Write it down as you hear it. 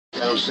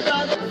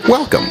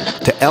Welcome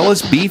to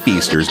Ellis B.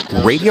 Feaster's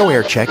Radio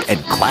Air Check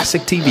and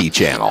Classic TV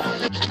channel.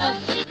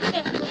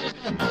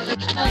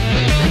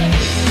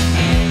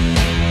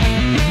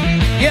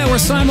 Yeah, we're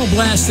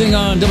simulblasting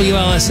on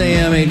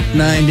WLSAM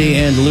 890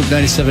 and the Loop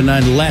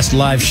 97.9, the last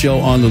live show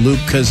on the Loop,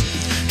 because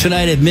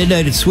tonight at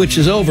midnight it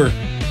switches over.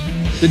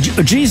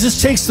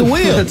 Jesus takes the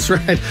wheel. That's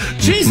right.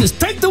 Jesus,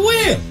 take the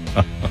wheel.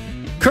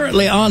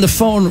 Currently on the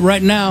phone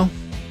right now,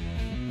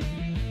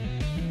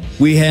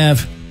 we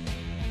have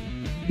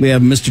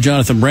Mr.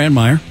 Jonathan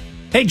Brandmeier.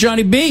 Hey,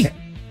 Johnny B.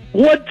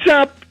 What's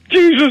up?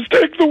 Jesus,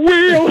 take the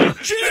wheel.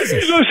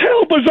 Jesus,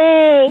 help us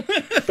all.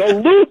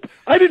 The Loop.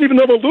 I didn't even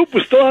know the Loop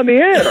was still on the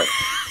air.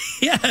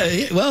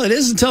 Yeah, well, it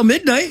is until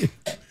midnight.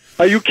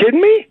 Are you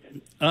kidding me?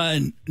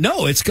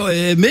 No, it's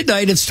at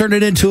midnight. It's turned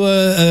it into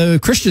a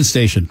Christian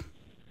station.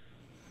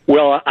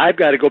 Well, I've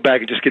got to go back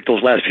and just get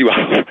those last few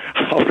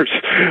hours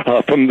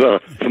from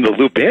the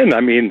Loop in.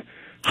 I mean,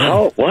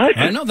 how? What?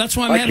 I know. That's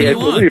why I'm having you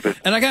on.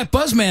 And I got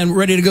Buzzman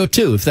ready to go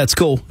too, if that's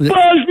cool.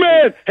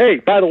 Buzzman. Hey,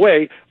 by the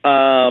way,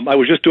 I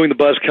was just doing the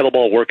Buzz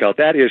kettlebell workout.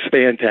 That is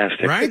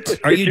fantastic. Right?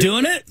 Are you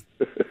doing it?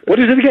 What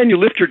is it again? You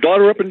lift your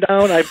daughter up and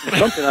down?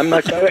 I'm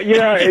not.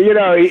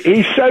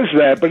 He says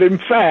that, but in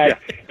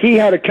fact, he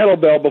had a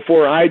kettlebell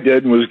before I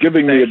did and was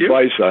giving me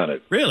advice on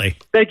it. Really?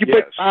 Thank you.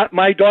 Yes. But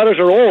my daughters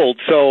are old,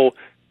 so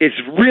it's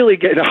really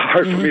getting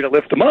hard for me to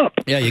lift them up.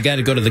 Yeah, you got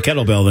to go to the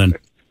kettlebell then.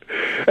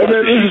 By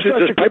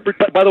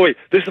the way,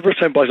 this is the first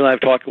time Buzz and I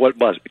have talked. What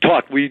Buzz?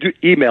 Talk. We do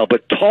email,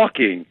 but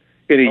talking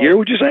in a year,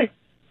 would you say?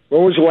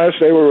 When was the last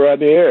day we were on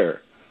the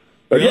air?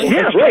 Really?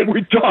 Yeah, right.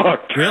 We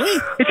talked.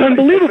 Really? It's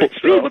unbelievable.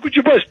 Steve, look what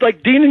you was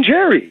like Dean and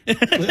Jerry.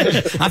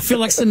 I feel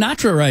like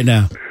Sinatra right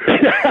now.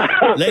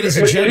 Ladies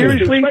and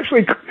gentlemen.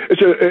 Seriously,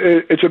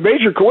 it's a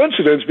major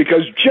coincidence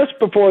because just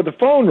before the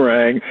phone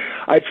rang,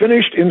 I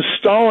finished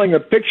installing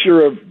a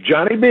picture of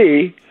Johnny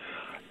B.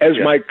 as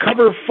my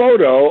cover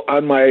photo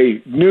on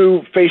my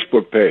new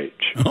Facebook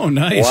page. Oh,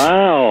 nice.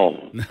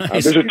 Wow.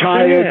 Nice. There's a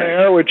tie-in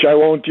there, which I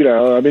won't,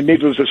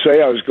 needless to say,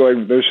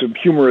 there's some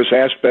humorous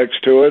aspects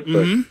to it.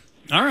 But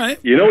all right.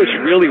 It's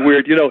really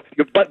weird.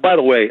 But by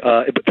the way,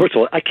 first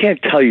of all, I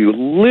can't tell you,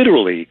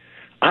 literally,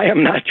 I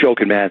am not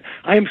joking, man.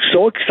 I am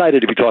so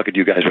excited to be talking to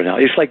you guys right now.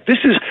 It's like, this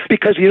is,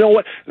 because you know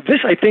what? This,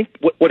 I think,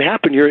 what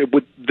happened here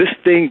with this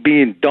thing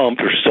being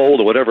dumped or sold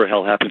or whatever the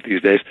hell happens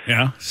these days.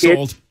 Yeah,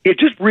 sold. It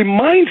just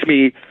reminds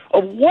me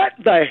of what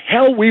the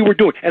hell we were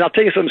doing. And I'll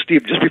tell you something,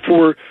 Steve, just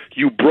before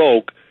you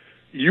broke,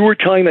 you were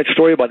telling that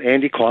story about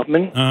Andy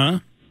Kaufman.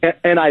 Uh-huh.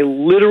 And I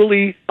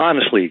literally,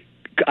 honestly,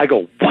 I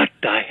go, what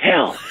the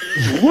hell?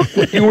 Look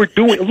what you were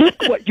doing.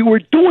 Look what you were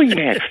doing,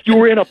 man. You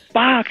were in a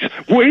box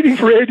waiting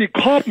for Andy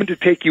Kaufman to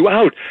take you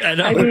out. I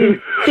know. I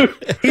mean,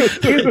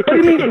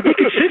 we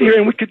could sit here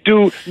and we could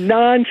do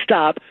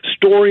nonstop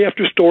story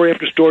after story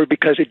after story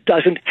because it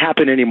doesn't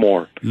happen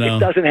anymore. No. It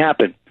doesn't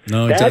happen.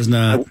 No, it does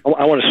not.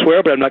 I want to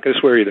swear, but I'm not going to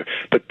swear either.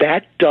 But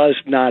that does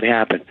not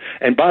happen.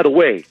 And by the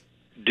way,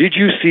 did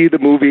you see the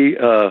movie,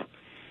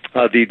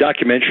 the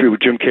documentary with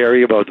Jim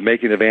Carrey about the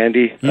making of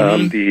Andy,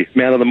 the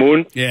Man on the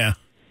Moon? Yeah.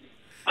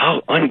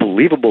 How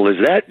unbelievable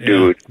is that,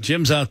 dude? Yeah.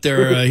 Jim's out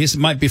there. He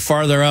might be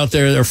farther out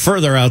there or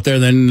further out there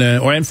than,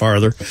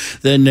 farther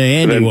than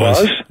Andy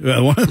was.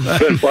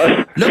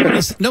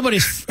 Buzz?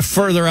 Nobody's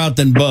further out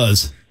than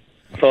Buzz.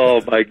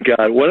 Oh, my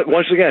God.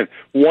 Once again,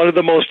 one of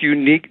the most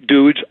unique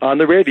dudes on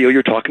the radio.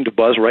 You're talking to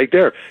Buzz right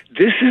there.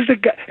 This is the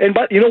guy. And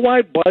but you know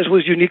why Buzz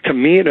was unique to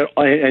me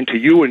and to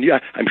you, and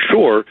I'm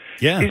sure,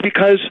 is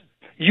because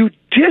you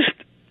just...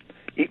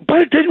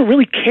 Buzz didn't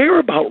really care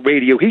about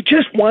radio. He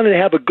just wanted to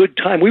have a good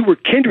time. We were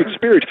kindred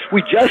spirits.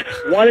 We just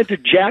wanted to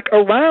jack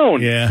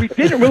around. Yeah. We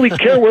didn't really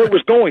care where it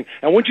was going.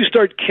 And once you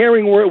start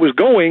caring where it was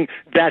going,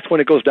 that's when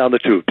it goes down the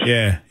tubes.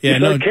 Yeah. You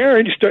start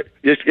caring,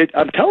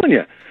 I'm telling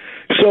you.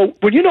 So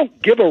when you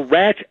don't give a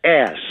rat's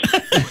ass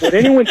what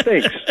anyone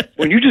thinks,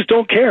 when you just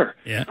don't care.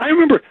 Yeah. I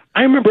remember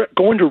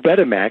going to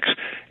Redemax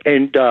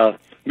and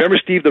remember,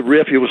 Steve, the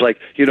riff, it was like,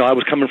 I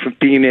was coming from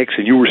Phoenix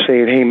and you were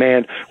saying, hey,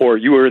 man, or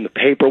you were in the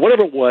paper,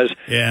 whatever it was.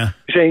 Yeah.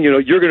 Saying,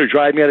 you're going to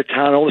drive me out of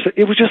town. All this.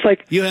 It was just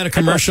like. You had a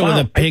commercial with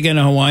a pig in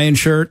a Hawaiian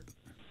shirt?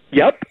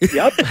 Yep.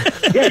 Yeah,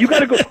 you got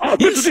to go. Oh,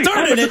 you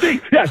started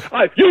it.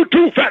 Yeah, you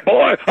too, fat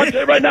boy. I'll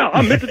tell you right now,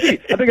 I'm Mr. D.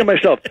 I think of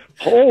myself,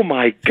 oh,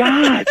 my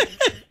God.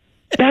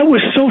 That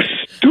was so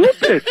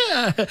stupid.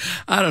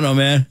 I don't know,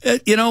 man.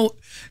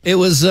 It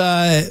was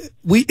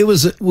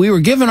we were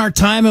given our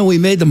time and we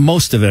made the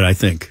most of it, I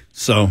think.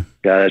 So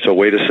yeah, that's a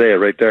way to say it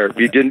right there.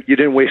 You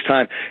didn't waste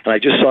time. And I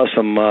just saw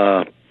some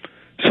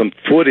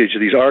footage of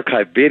these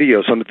archive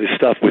videos, some of this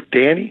stuff with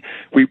Danny.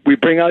 We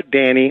bring out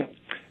Danny.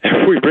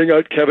 We bring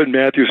out Kevin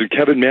Matthews, and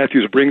Kevin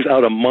Matthews brings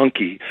out a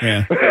monkey.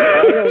 Yeah.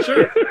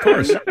 Sure, of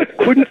course.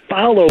 Couldn't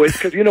follow it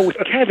because, with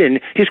Kevin,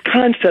 his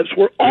concepts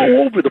were all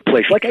over the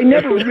place. Like, I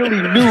never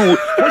really knew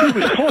what he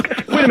was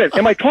talking. a minute.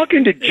 Am I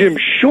talking to Jim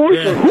Short?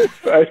 Yeah.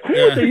 Or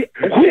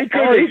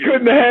who He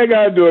couldn't hang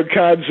on to a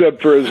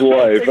concept for his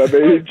life. I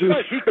mean, it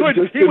just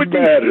didn't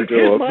matter to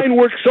him. His mind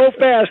worked so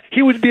fast,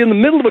 he would be in the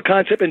middle of a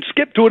concept and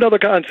skip to another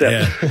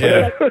concept.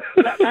 Yeah.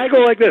 I go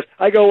like this.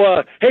 I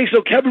go, hey,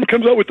 so Kevin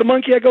comes out with the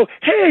monkey. I go,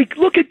 hey,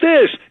 look at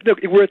this. Look,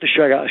 we're at the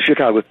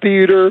Chicago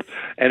Theater,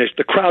 and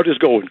the crowd is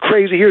going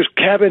crazy. Here's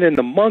Kevin and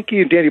the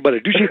monkey and Danny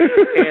Bonaduce.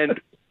 And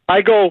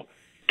I go,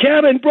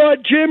 Kevin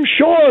brought Jim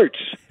Shorts.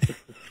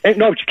 And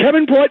no,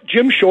 Kevin brought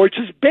Jim Shorts'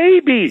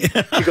 baby.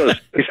 He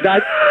goes, it's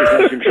not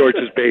Jim Shorts'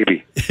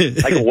 baby.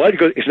 I go, what? He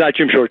goes, it's not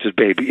Jim Shorts'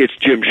 baby. It's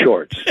Jim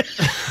Shorts.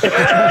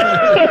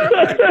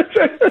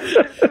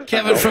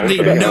 Kevin from the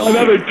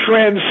another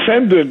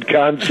transcendent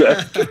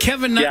concept.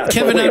 Kevin.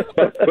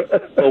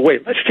 But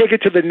wait, let's take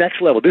it to the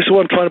next level. This is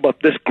what I'm talking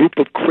about. This group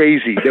of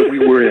crazy that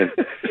we were in.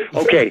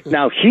 Okay,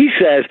 now he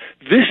says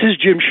this is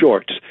Jim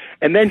Shorts,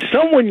 and then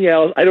someone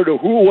yells. I don't know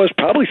who it was.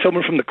 Probably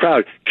someone from the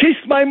crowd. Kiss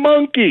my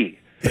monkey.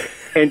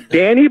 And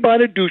Danny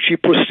Bonaduce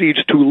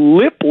proceeds to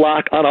lip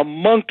lock on a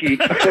monkey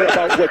for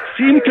about what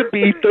seemed to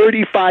be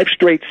 35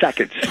 straight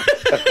seconds.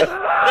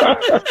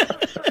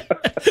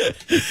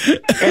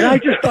 And I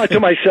just thought to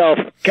myself,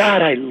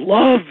 God, I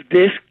love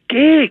this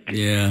gig.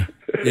 Yeah.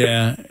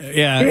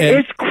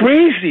 It's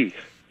crazy.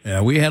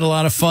 Yeah, we had a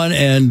lot of fun,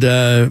 and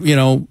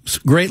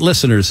great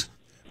listeners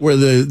were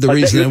the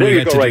reason that we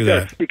had to do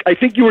that. I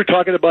think you were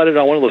talking about it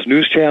on one of those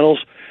news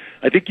channels.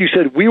 I think you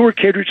said we were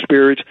kindred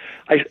spirits.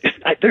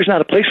 There's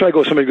not a place where I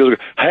go, somebody goes,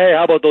 hey,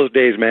 how about those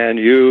days, man?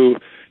 You,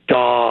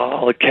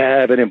 Dahl,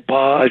 Kevin, and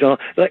Buzz,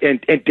 and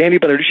Danny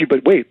Bonaduce,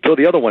 but wait, throw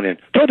the other one in.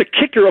 Throw the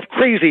kicker of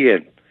crazy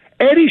in.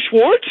 Eddie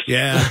Schwartz?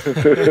 Yeah.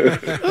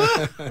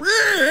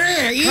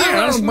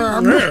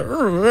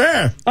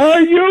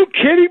 Are you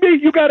kidding me?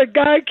 You got a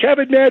guy,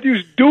 Kevin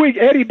Matthews, doing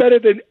Eddie better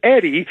than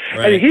Eddie,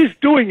 right. And he's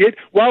doing it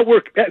while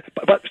we're...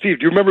 But Steve,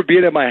 do you remember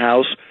being at my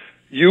house?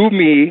 You,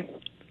 me,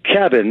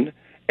 Kevin...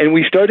 And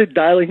we started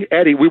dialing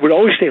Eddie. We would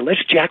always say,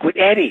 let's jack with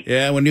Eddie.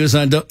 Yeah, when he was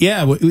on...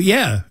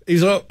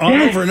 He's on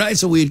overnight,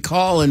 so we'd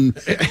call and...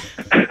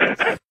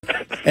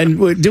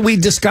 And did we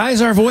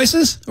disguise our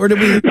voices? Or did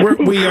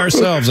we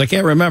ourselves? I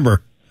can't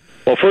remember.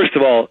 Well, first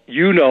of all,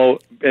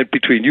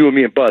 between you and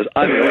me and Buzz,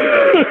 I'm the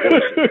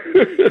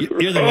only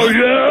one. You're the one.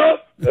 Yeah?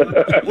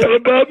 What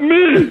about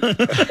me?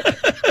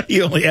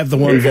 You only have the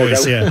one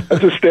voice,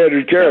 That's a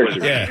standard character.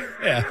 Yeah.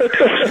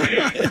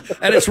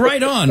 And it's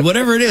right on.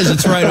 Whatever it is,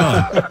 it's right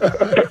on.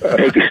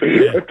 I think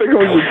it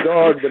was a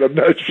dog, but I'm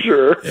not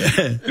sure.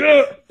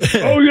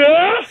 Oh,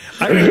 yeah?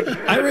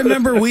 I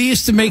remember we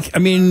used to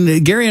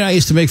Gary and I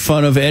used to make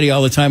fun of Eddie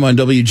all the time on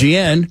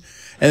WGN.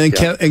 And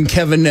then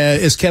Kevin,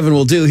 as Kevin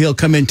will do, he'll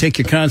come in, take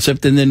your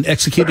concept, and then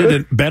execute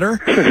it better.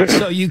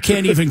 So you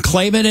can't even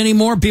claim it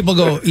anymore. People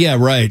go, yeah,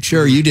 right,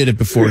 sure, you did it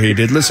before he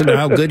did. Listen to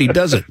how good he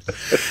does it.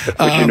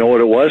 But you know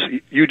what it was?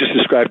 You just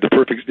described the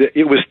perfect...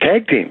 It was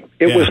tag team.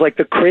 It was like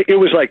it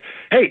was like,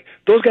 hey,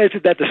 those guys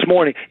did that this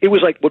morning. It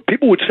was like, what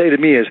people would say to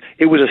me is,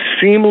 it was a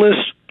seamless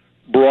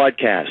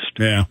broadcast.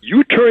 Yeah.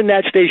 You turned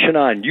that station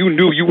on, you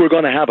knew you were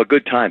going to have a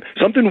good time.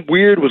 Something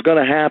weird was going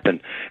to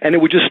happen, and it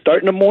would just start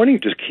in the morning,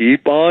 just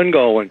keep on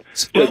going,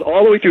 just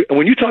all the way through. And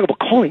when you talk about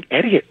calling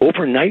Eddie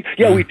overnight,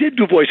 we did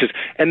do voices,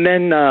 and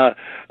then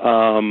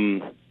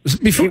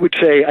he would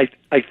say,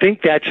 I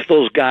think that's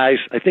those guys.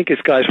 I think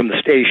it's guys from the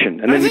station,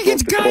 and then I think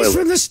it's guys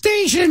from the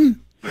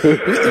station. So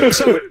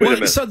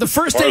the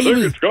first day I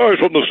think it's guys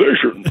from the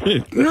station.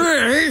 Wait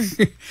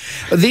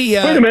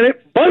a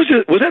minute, Buzz,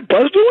 was that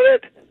Buzz doing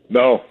it?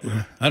 No.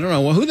 I don't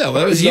know. Well, who that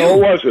was? That was you. No, it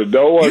wasn't.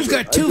 You've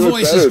got two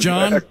voices,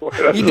 John.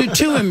 You do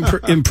two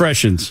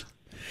impressions.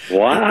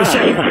 Wow.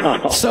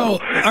 So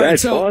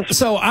awesome.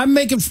 So I'm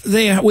making...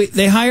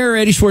 They hire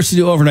Eddie Schwartz to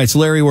do overnights.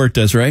 Larry Wirt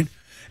does, right?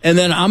 And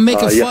then I'm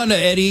making fun of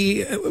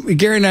Eddie.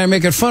 Gary and I are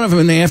making fun of him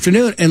in the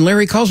afternoon. And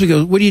Larry calls me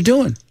and goes, what are you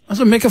doing? I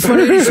said, making fun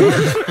of Eddie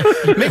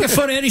Schwartz. Making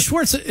fun of Eddie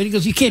Schwartz. And he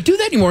goes, you can't do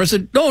that anymore. I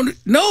said, no,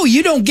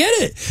 you don't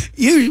get it.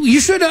 You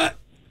should...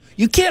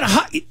 You can't...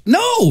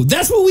 No,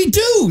 that's what we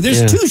do.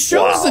 There's two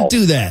shows that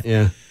do that.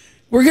 Yeah.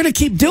 We're going to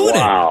keep doing it.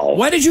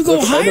 Why did you go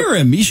hire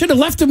him? You should have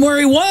left him where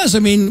he was. I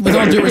mean, with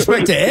all due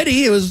respect to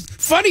Eddie, it was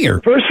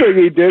funnier. First thing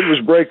he did was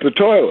break the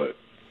toilet.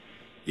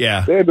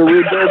 Yeah. They had to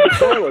rebuild the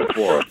toilet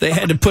for him. They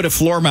had to put a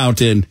floor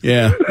mount in.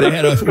 Yeah. They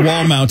had a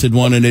wall-mounted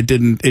one, and it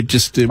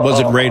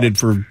wasn't rated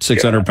for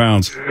 600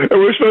 pounds. And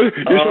you're supposed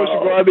to go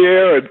on the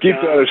air and keep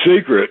that a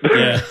secret.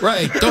 Yeah,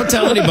 right. Don't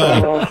tell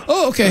anybody.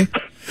 Oh, okay.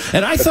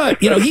 And I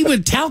thought, he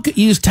would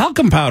use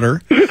talcum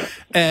powder,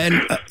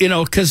 and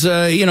because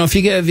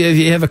if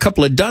you have a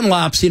couple of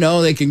Dunlops, it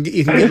can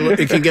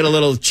get a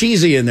little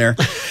cheesy in there.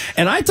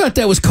 And I thought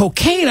that was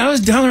cocaine. I was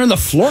down there on the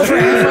floor for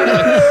half an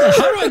hour, like,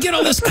 how do I get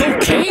all this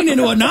cocaine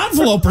into an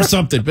envelope or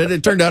something? But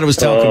it turned out it was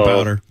talcum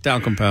powder.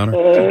 Talcum powder.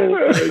 Oh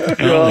my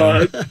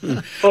God!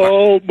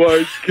 Oh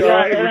my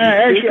God!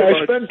 Yeah,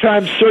 I spent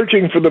time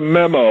searching for the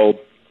memo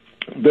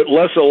that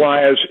Les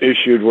Elias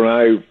issued when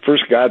I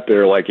first got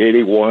there, like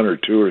 81 or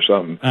 2 or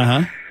something.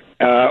 Uh-huh.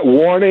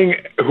 Warning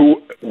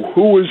who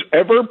was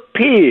ever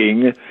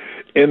peeing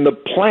in the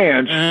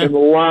plants in the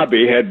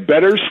lobby had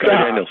better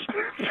stop.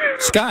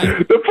 Sky.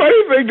 The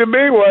funny thing to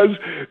me was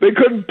they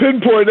couldn't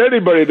pinpoint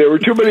anybody. There were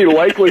too many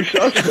likely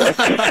suspects.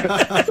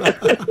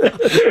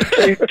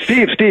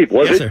 Hey, Steve,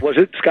 was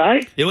it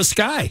Sky? It was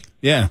Sky.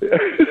 Yeah. He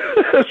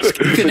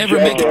could never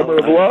make it.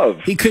 Of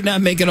love. He could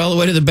not make it all the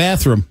way to the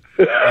bathroom.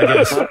 I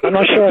guess. I'm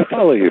not sure I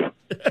follow you.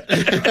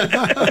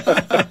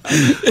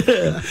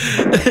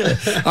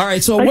 All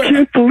right, so I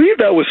can't believe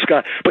that was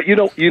Sky. But you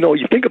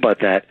think about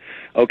that.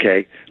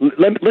 Okay,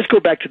 let's go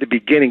back to the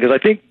beginning, because I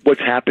think what's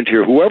happened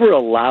here, whoever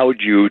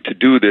allowed you to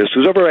do this,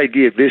 whoever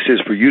idea this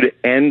is for you to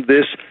end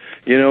this,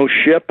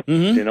 ship,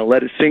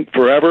 let it sink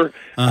forever,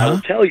 I will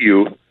tell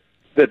you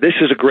that this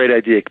is a great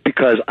idea,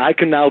 because I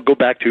can now go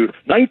back to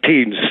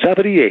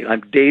 1978.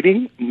 I'm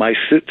dating my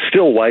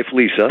still wife,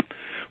 Lisa.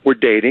 We're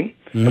dating,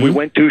 and we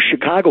went to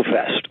Chicago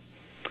Fest.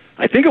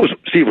 I think it was,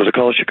 Steve, was it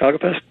called Chicago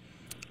Fest?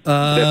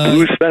 That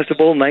blues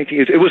festival,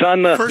 it was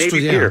on the first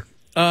Navy was, Pier.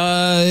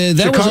 That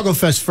Chicago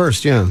Fest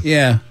first, yeah.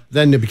 Yeah.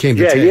 Then it became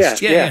the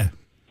Taste. Yeah.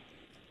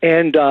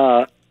 And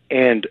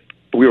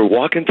we were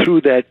walking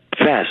through that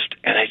fest,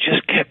 and I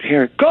just kept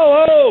hearing,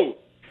 "Go-ho!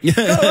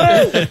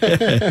 Go-ho!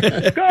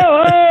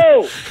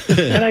 Go-ho!"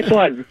 And I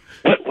thought,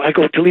 I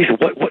go to Lisa,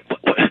 what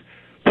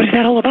is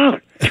that all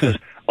about? She goes,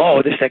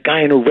 "Oh, there's that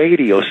guy on the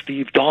radio,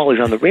 Steve Dahl is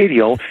on the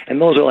radio,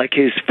 and those are like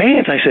his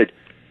fans." I said,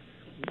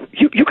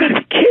 You got to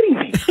be kidding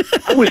me.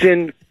 I was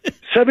in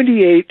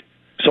 78,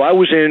 so I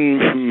was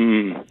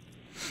in,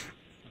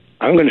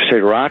 I'm going to say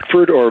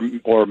Rockford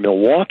or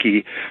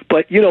Milwaukee,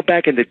 but,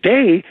 back in the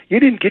day, you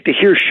didn't get to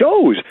hear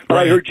shows, but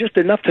I heard just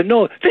enough to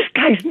know, this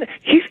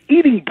he's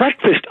eating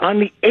breakfast on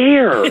the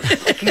air.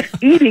 He's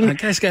eating that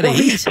guy's gotta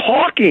he's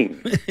talking.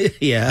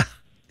 Yeah.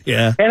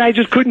 Yeah. And I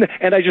just couldn't,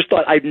 and I just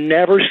thought, I'd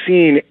never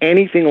seen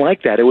anything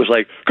like that. It was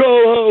like,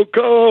 go.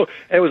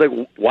 And it was like,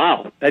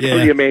 wow, that's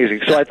pretty amazing.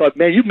 So I thought,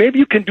 man, maybe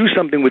you can do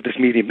something with this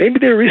medium. Maybe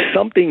there is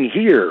something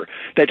here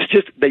that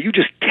you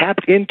just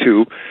tapped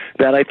into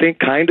that I think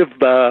kind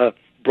of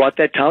brought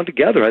that town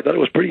together. I thought it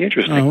was pretty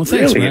interesting. Oh, well,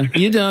 thanks, really man.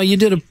 You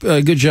did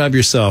a good job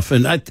yourself,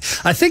 and I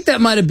think that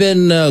might have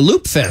been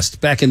Loop Fest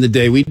back in the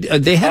day.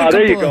 They had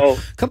a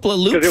couple of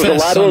Loop Fests there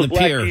was a lot of on those the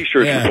black pier.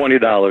 T-shirts for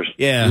 $20.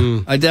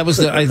 Yeah, that was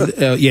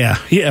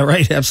yeah,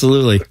 right,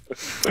 absolutely.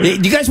 Do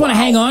you guys want to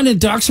hang on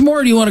and talk some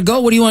more, or do you want to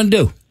go? What do you want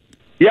to do?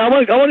 Yeah, I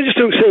want to just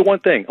say one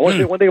thing. I want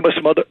to say one thing about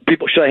some other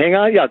people. Should I hang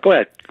on? Yeah, go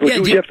ahead. Do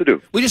what you have to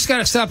do. We just got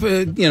to stop.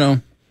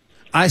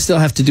 I still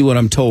have to do what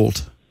I'm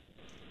told.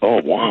 Oh,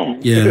 wow.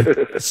 Yeah,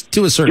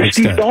 to a certain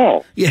extent. Steve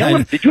Dahl.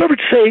 Yeah. Did you ever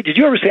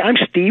say I'm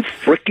Steve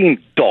freaking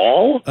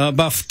Dahl?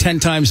 About 10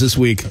 times this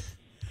week.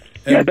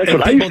 Yeah, that's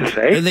what I used to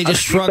say. And they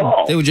just shrug.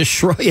 They would just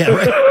shrug. Yeah,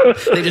 right.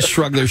 They just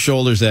shrug their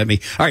shoulders at me.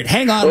 All right,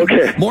 hang on.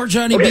 Okay. More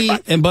Johnny B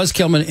and Buzz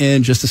Kilman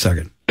in just a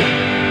second.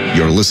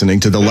 You're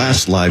listening to the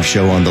last live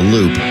show on the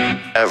Loop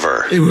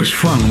ever. It was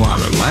fun while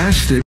it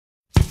lasted.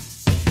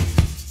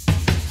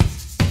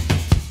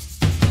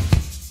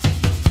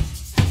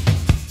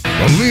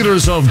 The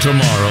leaders of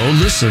tomorrow,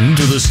 listen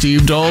to the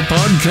Steve Dahl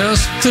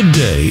podcast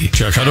today.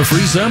 Check out a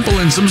free sample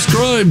and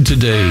subscribe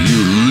today.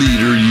 You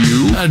leader,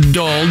 you at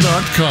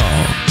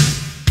Dahl.com.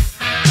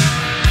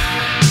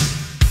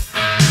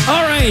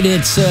 All right,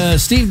 it's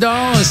Steve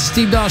Dahl. It's the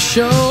Steve Dahl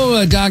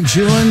Show. Doc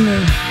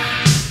Jewin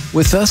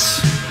with us.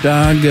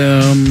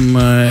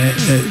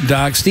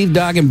 Steve,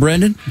 Doc, and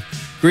Brendan.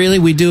 Really,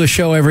 we do a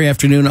show every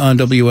afternoon on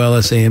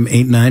WLSAM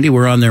 890.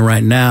 We're on there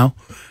right now.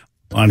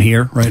 On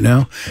here right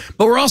now,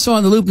 but we're also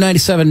on the Loop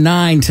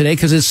 97.9 today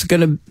because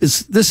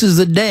this is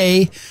the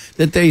day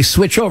that they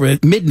switch over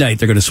at midnight.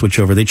 They're going to switch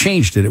over. They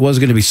changed it. It was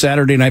going to be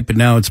Saturday night, but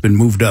now it's been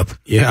moved up.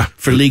 Yeah,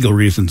 for legal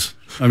reasons.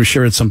 I'm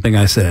sure it's something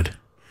I said.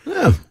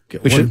 Yeah,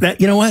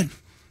 you know what?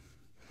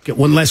 Get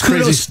one less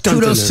crazy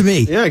stunt. Kudos to me.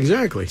 Yeah,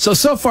 exactly. So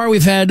far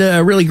we've had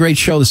a really great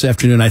show this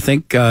afternoon. I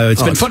think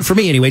it's been fun for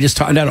me anyway. Just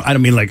talking. I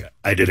don't mean like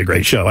I did a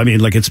great show. I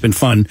mean like it's been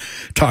fun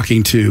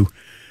talking to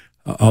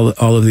all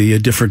of the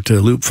different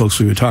Loop folks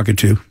we've been talking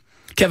to.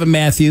 Kevin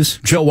Matthews,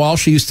 Joe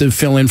Walsh, he used to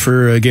fill in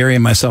for Gary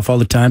and myself all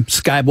the time.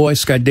 Skyboy,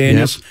 Sky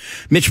Daniels,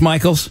 Mitch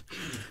Michaels,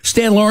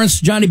 Stan Lawrence,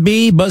 Johnny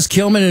B, Buzz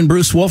Kilman, and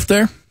Bruce Wolf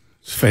there.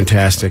 It's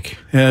fantastic.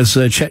 As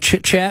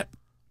chat.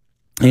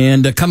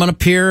 And coming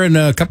up here in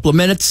a couple of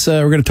minutes,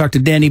 we're going to talk to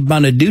Danny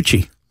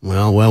Bonaduce.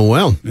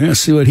 Well. Yeah,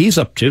 see what he's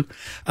up to.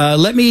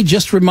 Let me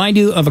just remind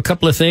you of a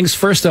couple of things.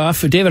 First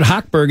off, David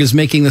Hochberg is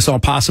making this all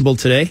possible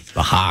today.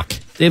 The Hawk.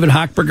 David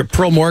Hochberg at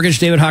Pearl Mortgage.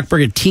 David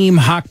Hochberg at Team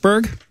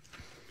Hochberg.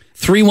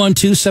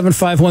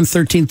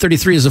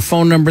 312-751-1333 is the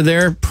phone number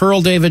there.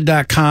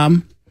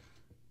 PearlDavid.com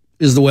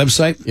is the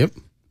website. Yep.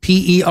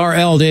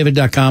 PERL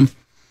David.com.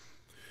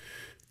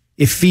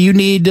 If you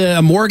need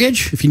a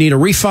mortgage, if you need a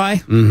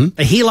refi,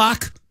 a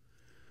HELOC,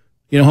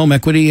 home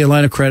equity, a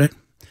line of credit,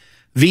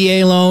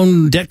 VA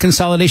loan, debt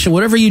consolidation,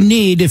 whatever you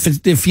need.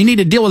 If you need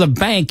to deal with a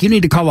bank, you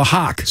need to call the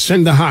Hawk.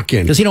 Send the Hawk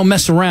in because he don't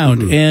mess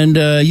around. And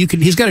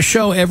he's got a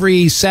show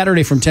every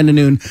Saturday from 10 to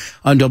noon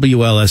on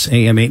WLS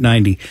AM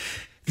 890.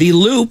 The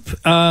Loop,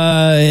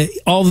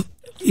 although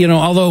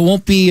it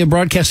won't be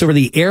broadcast over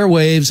the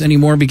airwaves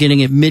anymore,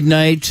 beginning at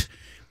midnight,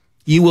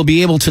 you will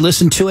be able to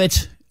listen to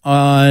it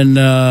on,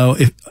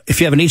 if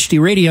you have an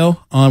HD radio,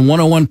 on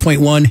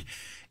 101.1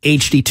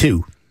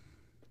 HD2.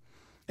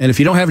 And if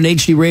you don't have an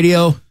HD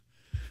radio,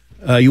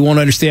 you won't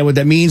understand what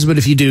that means, but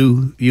if you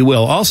do, you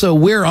will. Also,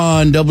 we're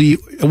on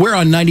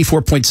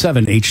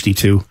 94.7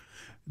 HD2.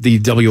 The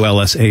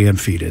WLS AM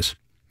feed is.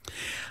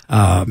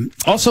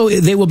 Also,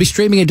 they will be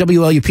streaming at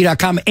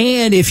WLUP.com.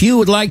 And if you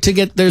would like to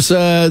get, they're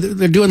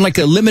doing like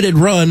a limited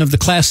run of the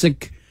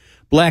classic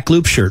black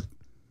loop shirt.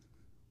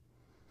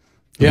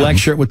 The black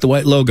shirt with the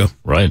white logo.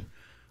 Right.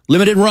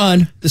 Limited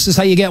run. This is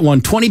how you get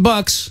one.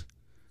 $20.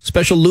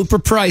 Special looper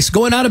price.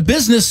 Going out of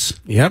business.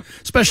 Yep.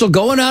 Special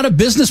going out of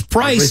business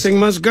price. Everything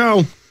must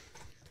go.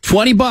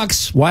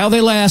 $20 while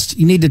they last.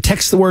 You need to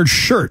text the word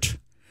shirt.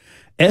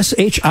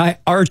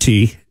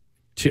 SHIRT.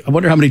 I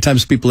wonder how many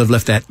times people have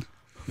left that.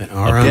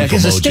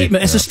 It's a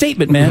statement. It's a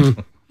statement, man.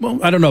 Mm-hmm. Well,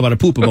 I don't know about a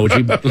poop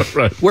emoji, but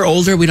right. We're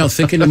older. We don't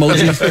think in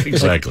emojis.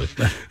 Exactly.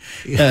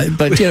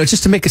 But,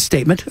 just to make a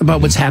statement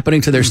about what's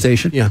happening to their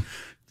station. Yeah.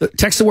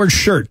 Text the word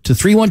shirt to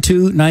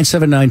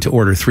 312-979 to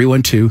order.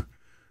 312,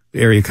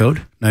 area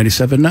code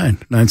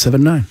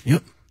 979-979.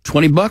 Yep.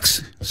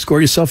 $20. Score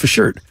yourself a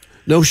shirt.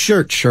 No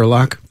shirt,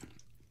 Sherlock.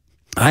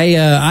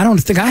 I don't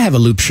think I have a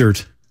loop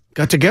shirt.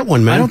 Got to get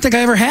one, man. I don't think I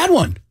ever had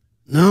one.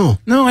 No.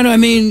 I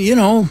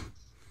mean,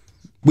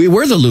 we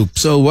were the loop,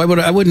 so why would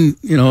I wouldn't,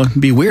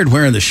 be weird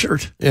wearing the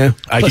shirt. Yeah.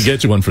 I could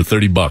get you one for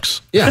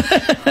 $30. Yeah.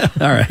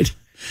 All right.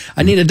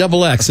 I need a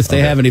double X if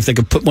they have any. If they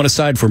could put one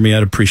aside for me,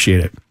 I'd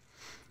appreciate it.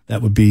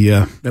 That would be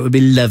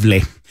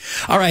lovely.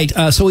 All right.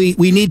 So we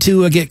need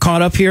to get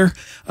caught up here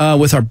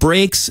with our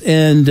breaks,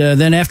 and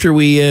then after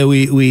we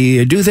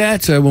do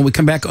that, when we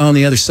come back on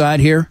the other side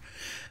here,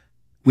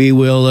 we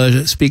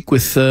will speak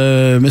with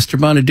Mr.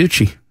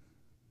 Bonaduce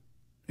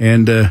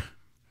and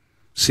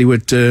see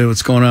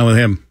what's going on with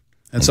him.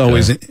 That's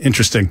always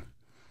interesting.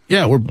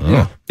 Yeah,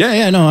 No,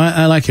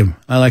 I like him.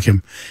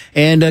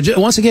 And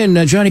once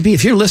again, Johnny B,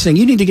 if you're listening,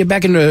 you need to get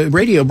back into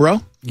radio,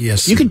 bro.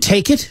 Yes. You can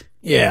take it.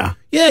 Yeah.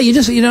 Yeah, you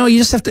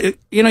just have to,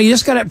 you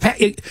just got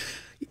to,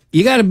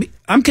 you got to be,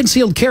 I'm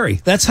concealed carry.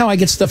 That's how I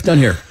get stuff done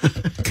here.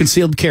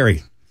 Concealed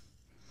carry.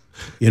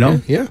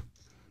 Yeah.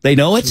 They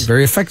know it. It's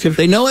very effective.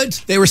 They know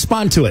it. They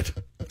respond to it.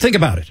 Think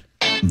about it.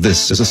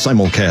 This is a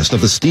simulcast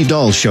of the Steve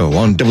Dahl Show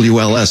on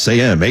WLS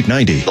AM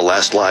 890. The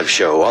last live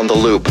show on the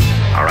Loop.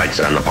 All right,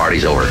 son, the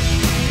party's over.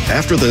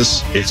 After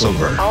this, it's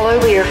over. All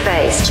over your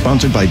face.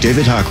 Sponsored by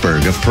David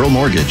Hochberg of Pearl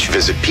Mortgage.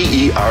 Visit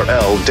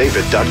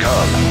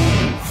PERLDavid.com.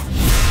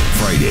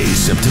 Friday,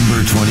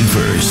 September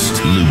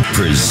 21st, Loop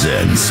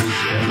presents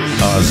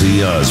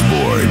Ozzy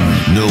Osbourne.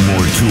 No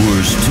More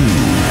Tours 2.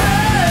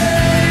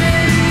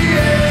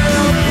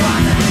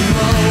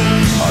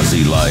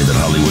 Ozzy live at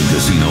Hollywood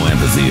Casino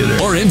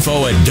Amphitheater. Or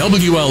info at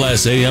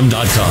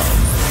WLSAM.com.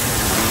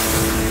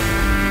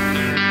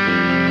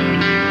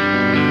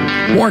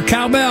 More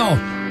cowbell.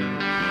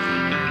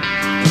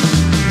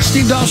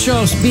 Steve Dahl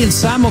Show is being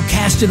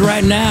simulcasted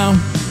right now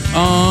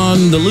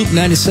on the Loop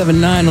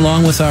 97.9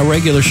 along with our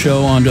regular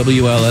show on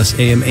WLS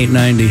AM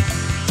 890.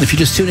 If you're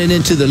just tuning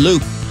into the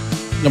Loop,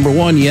 number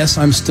one, yes,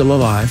 I'm still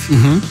alive.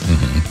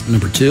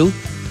 Number two,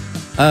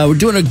 we're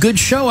doing a good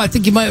show. I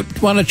think you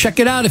might want to check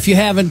it out if you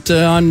haven't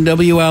on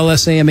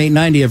WLS AM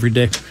 890 every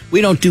day. We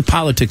don't do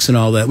politics and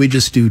all that. We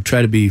just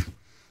try to be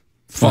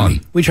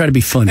funny. We try to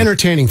be funny.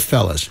 Entertaining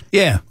fellas.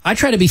 Yeah, I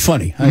try to be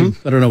funny. I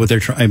don't know what they're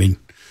trying. I mean,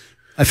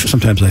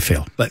 sometimes I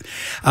fail. But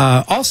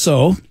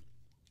also,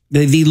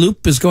 the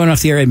Loop is going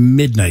off the air at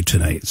midnight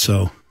tonight.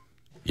 So,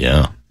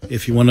 yeah,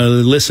 if you want to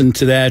listen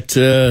to that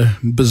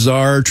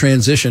bizarre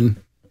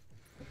transition,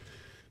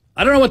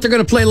 I don't know what they're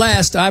going to play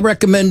last. I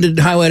recommended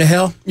Highway to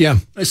Hell. Yeah.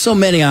 There's so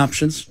many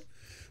options.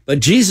 But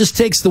Jesus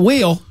Takes the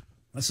Wheel,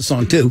 that's a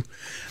song too,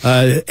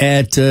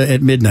 at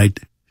midnight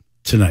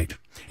tonight.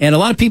 And a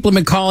lot of people have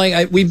been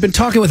calling. We've been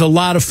talking with a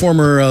lot of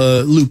former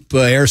Loop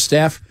air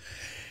staff.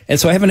 And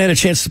so I haven't had a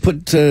chance to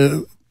put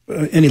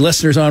any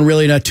listeners on,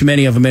 really, not too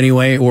many of them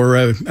anyway.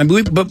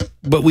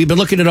 But we've been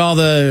looking at all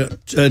the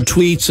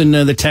tweets and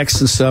the texts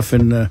and stuff.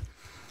 And,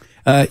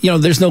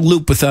 there's no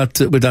Loop without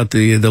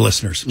the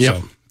listeners.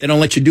 Yeah. So they don't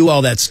let you do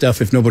all that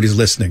stuff if nobody's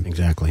listening.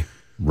 Exactly.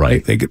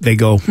 Right. They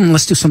go,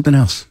 let's do something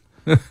else.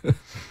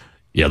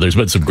 Yeah, there's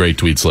been some great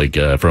tweets like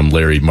from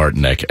Larry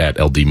Martinek at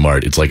LD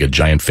Mart. It's like a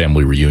giant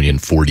family reunion,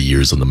 40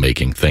 years in the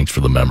making. Thanks for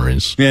the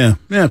memories. Yeah,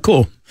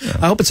 cool. Yeah.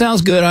 I hope it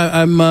sounds good.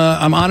 I'm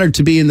honored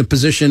to be in the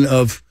position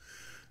of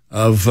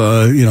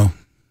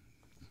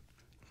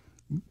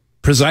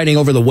presiding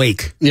over the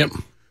wake. Yep.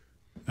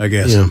 I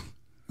guess.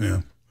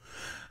 Yeah.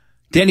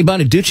 Danny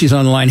Bonaduce's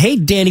on the line. Hey,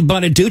 Danny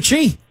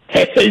Bonaduce.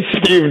 Hey,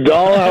 Steve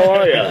Dahl, how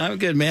are you? I'm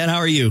good, man. How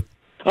are you?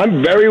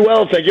 I'm very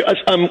well, thank you.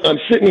 I'm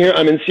sitting here,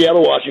 I'm in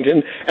Seattle,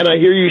 Washington, and I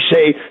hear you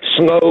say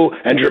slow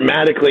and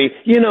dramatically,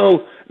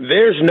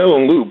 there's no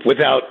Loop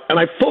without, and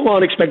I full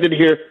on expected to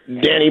hear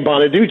Danny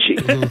Bonaduce.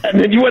 And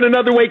then you went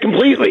another way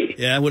completely.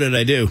 Yeah, what did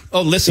I do?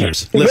 Oh,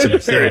 listeners.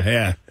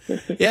 Yeah.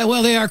 Yeah,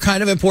 well, they are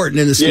kind of important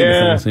in the scheme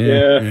of things.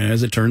 Yeah,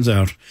 as it turns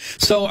out.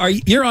 So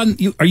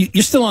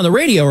you're still on the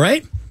radio,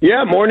 right?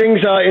 Yeah,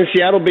 mornings in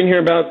Seattle. Been here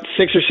about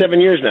 6 or 7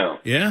 years now.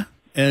 Yeah,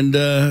 and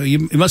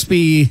you must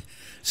be.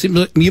 Seems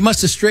like you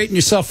must have straightened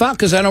yourself out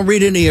because I don't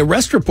read any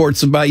arrest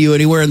reports about you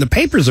anywhere in the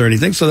papers or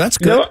anything. So that's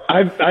good. No,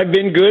 I've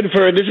been good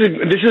for this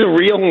is a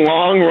real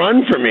long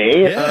run for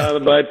me. Yeah.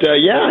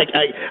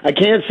 I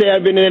can't say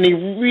I've been in any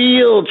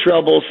real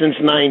trouble since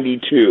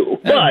 '92.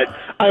 But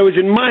I was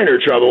in minor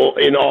trouble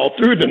in all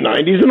through the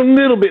 '90s and a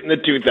little bit in the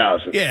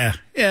 2000s.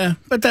 Yeah,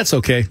 but that's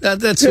okay.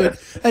 That's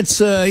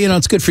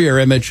it's good for your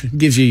image. It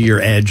gives you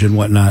your edge and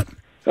whatnot.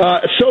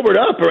 Sobered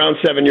up around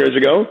 7 years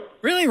ago.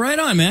 Really, right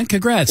on, man.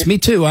 Congrats. Me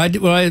too. I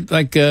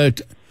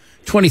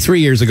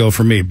 23 years ago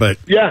for me, but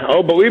yeah.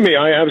 Oh, believe me,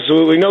 I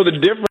absolutely know the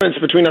difference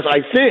between us.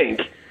 I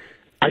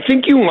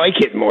think you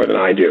like it more than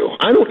I do.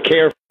 I don't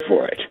care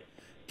for it.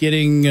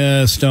 Getting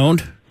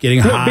stoned, getting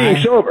high,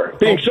 being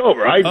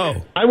sober.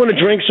 I want to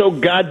drink so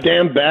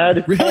goddamn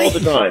bad all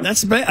the time.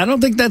 That's bad. I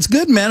don't think that's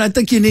good, man. I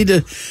think you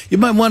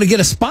might want to get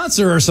a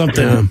sponsor or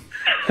something.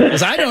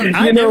 Because I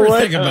never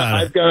think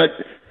about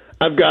it.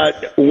 I've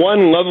got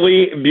one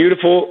lovely,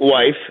 beautiful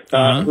wife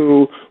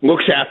who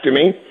looks after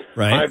me.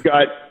 Right. I've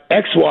got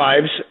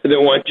ex-wives that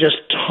want just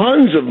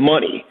tons of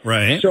money.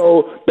 Right.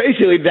 So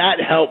basically that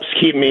helps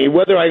keep me,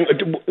 whether I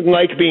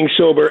like being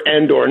sober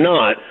and or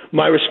not,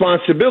 my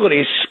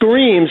responsibility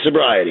screams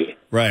sobriety.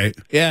 Right.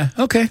 Yeah.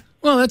 Okay.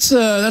 Well, that's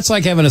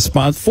like having a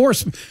sponsor.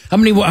 How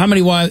many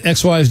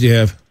ex-wives do you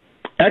have?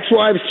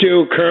 Ex-wives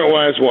 2, current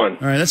wives 1.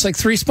 All right. That's like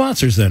 3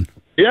 sponsors then.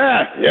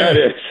 Yeah, it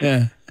is.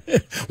 Yeah.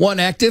 1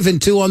 active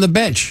and 2 on the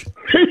bench.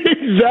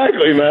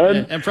 Exactly,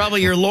 man. And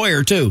probably your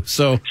lawyer too.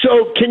 So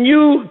can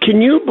you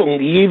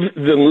believe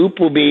the Loop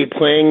will be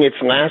playing its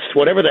last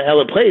whatever the hell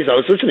it plays? I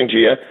was listening to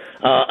you.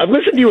 I've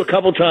listened to you a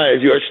couple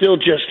times. You are still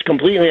just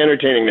completely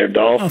entertaining there,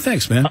 Dahl. Oh,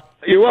 thanks, man.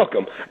 You're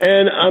welcome.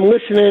 And I'm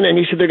listening, and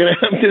you said they're going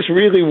to have this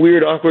really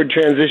weird, awkward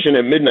transition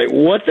at midnight.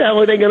 What the hell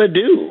are they going to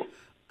do?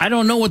 I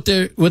don't know what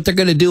they're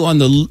going to do on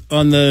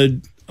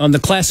the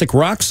classic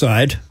rock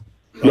side.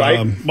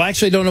 Right. Well, I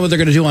actually don't know what they're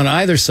going to do on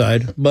either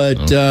side,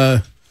 but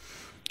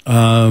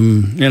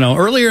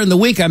earlier in the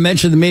week I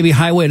mentioned that maybe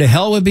Highway to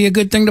Hell would be a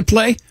good thing to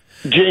play.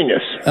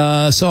 Genius.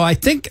 So I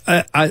think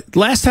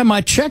last time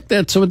I checked,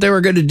 that's what they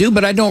were going to do,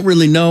 but I don't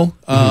really know.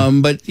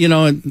 But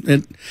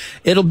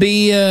it'll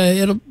be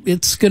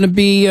it's going to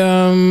be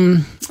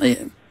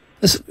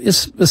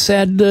it's a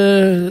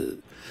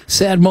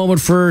sad moment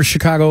for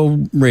Chicago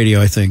radio,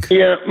 I think.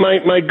 Yeah,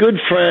 my good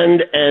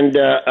friend and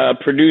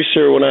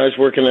producer when I was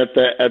working at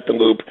the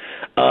Loop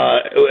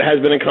has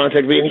been in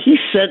contact with me, and he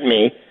sent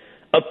me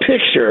a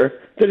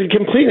picture that had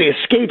completely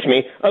escaped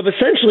me of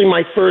essentially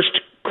my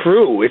first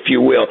crew, if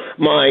you will,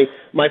 my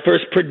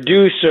first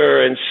producer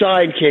and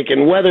sidekick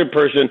and weather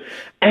person,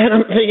 and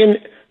I'm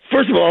thinking,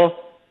 first of all,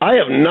 I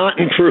have not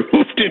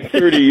improved in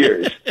 30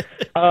 years.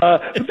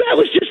 That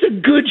was just a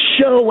good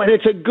show, and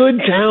it's a good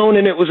town,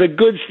 and it was a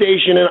good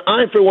station, and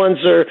I, for one,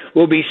 sir,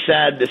 will be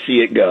sad to see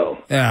it go.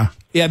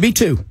 Yeah, me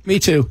too.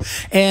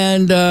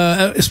 And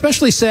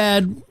especially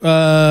sad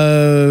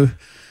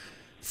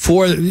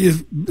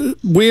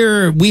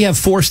we have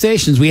 4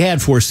 stations. We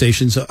had 4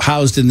 stations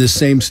housed in this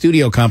same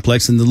studio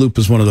complex, and the Loop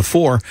was one of the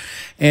 4.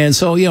 And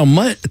so,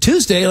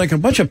 Tuesday, like a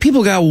bunch of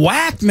people got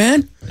whacked,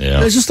 man. Yeah.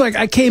 It was just like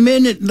I came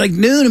in at like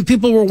noon, and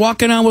people were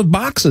walking out with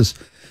boxes.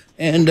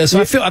 And so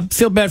I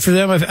feel bad for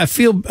them. I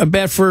feel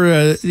bad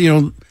for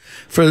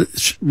for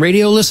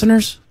radio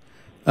listeners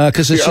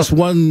because it's just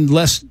one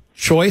less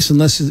choice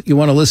unless you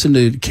want to listen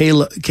to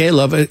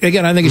K-Love.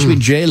 Again, I think it should be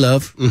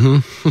J-Love.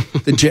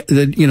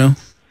 Mm-hmm.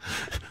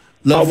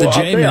 Love the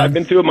J, man. I've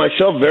been through it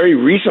myself very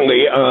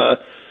recently.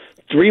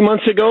 3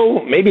 months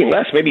ago, maybe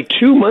less, maybe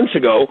 2 months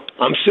ago,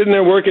 I'm sitting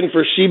there working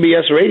for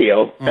CBS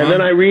Radio, and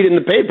then I read in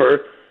the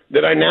paper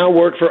that I now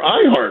work for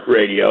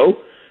iHeartRadio,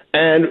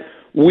 and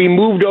we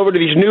moved over to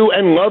these new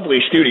and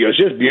lovely studios,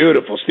 just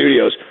beautiful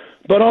studios.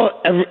 But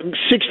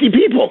 60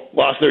 people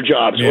lost their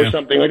jobs or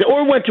something like that,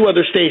 or went to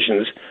other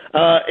stations.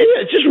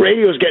 It's just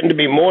radio's getting to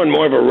be more and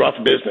more of a rough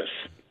business.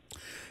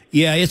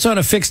 Yeah, it's on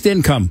a fixed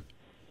income.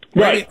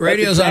 Right.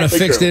 Radio's on a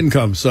fixed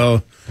income,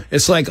 so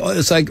it's like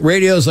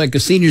radio's like a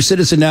senior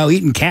citizen now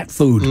eating cat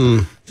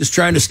food, just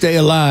trying to stay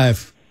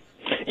alive.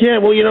 Yeah,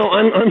 well,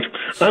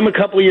 I'm a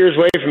couple of years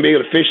away from being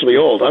officially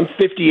old. I'm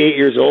 58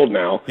 years old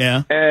now.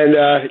 Yeah, and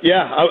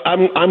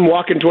I'm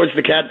walking towards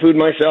the cat food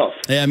myself.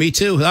 Yeah, me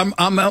too.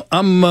 I'm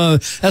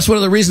that's one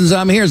of the reasons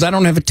I'm here is I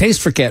don't have a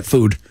taste for cat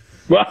food.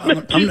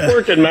 Well, keep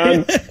working,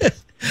 man.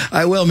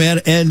 I will,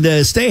 man, and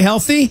stay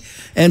healthy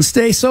and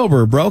stay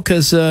sober, bro,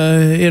 because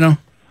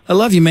I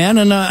love you, man,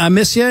 and I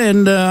miss you,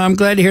 and I'm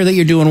glad to hear that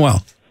you're doing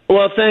well.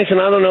 Well, thanks, and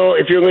I don't know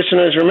if your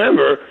listeners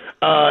remember,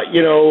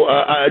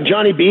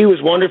 Johnny B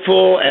was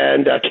wonderful,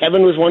 and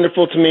Kevin was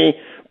wonderful to me,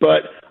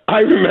 but I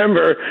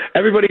remember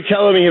everybody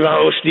telling me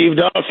about, Steve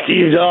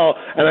Dahl,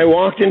 and I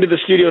walked into the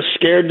studio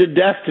scared to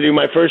death to do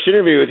my first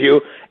interview with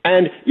you,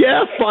 and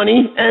yeah,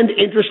 funny and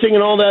interesting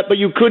and all that, but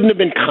you couldn't have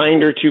been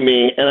kinder to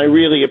me, and I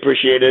really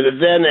appreciated it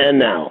then and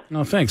now.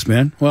 Oh, thanks,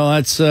 man. Well,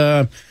 that's...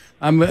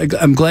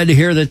 I'm glad to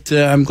hear that.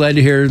 I'm glad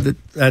to hear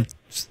that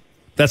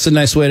That's a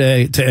nice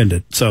way to end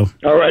it. So,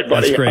 all right,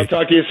 buddy. That's great. I'll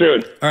talk to you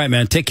soon. All right,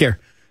 man. Take care.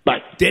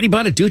 Bye. Danny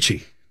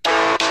Bonaduce.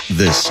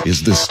 This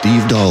is the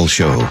Steve Dahl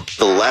Show,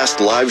 the last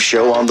live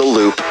show on the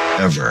Loop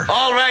ever.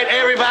 All right,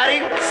 everybody,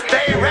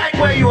 stay right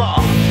where you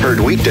are. Heard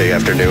weekday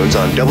afternoons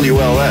on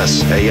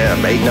WLS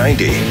AM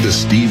 890. The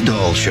Steve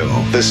Dahl Show.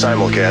 This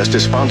simulcast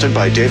is sponsored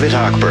by David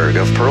Hochberg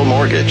of Pearl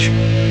Mortgage.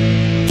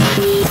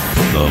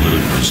 The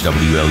Loop is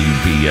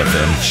WLUP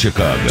FM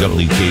Chicago.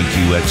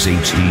 WKQX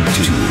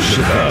HD2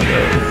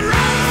 Chicago.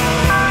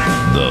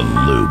 The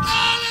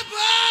Loop.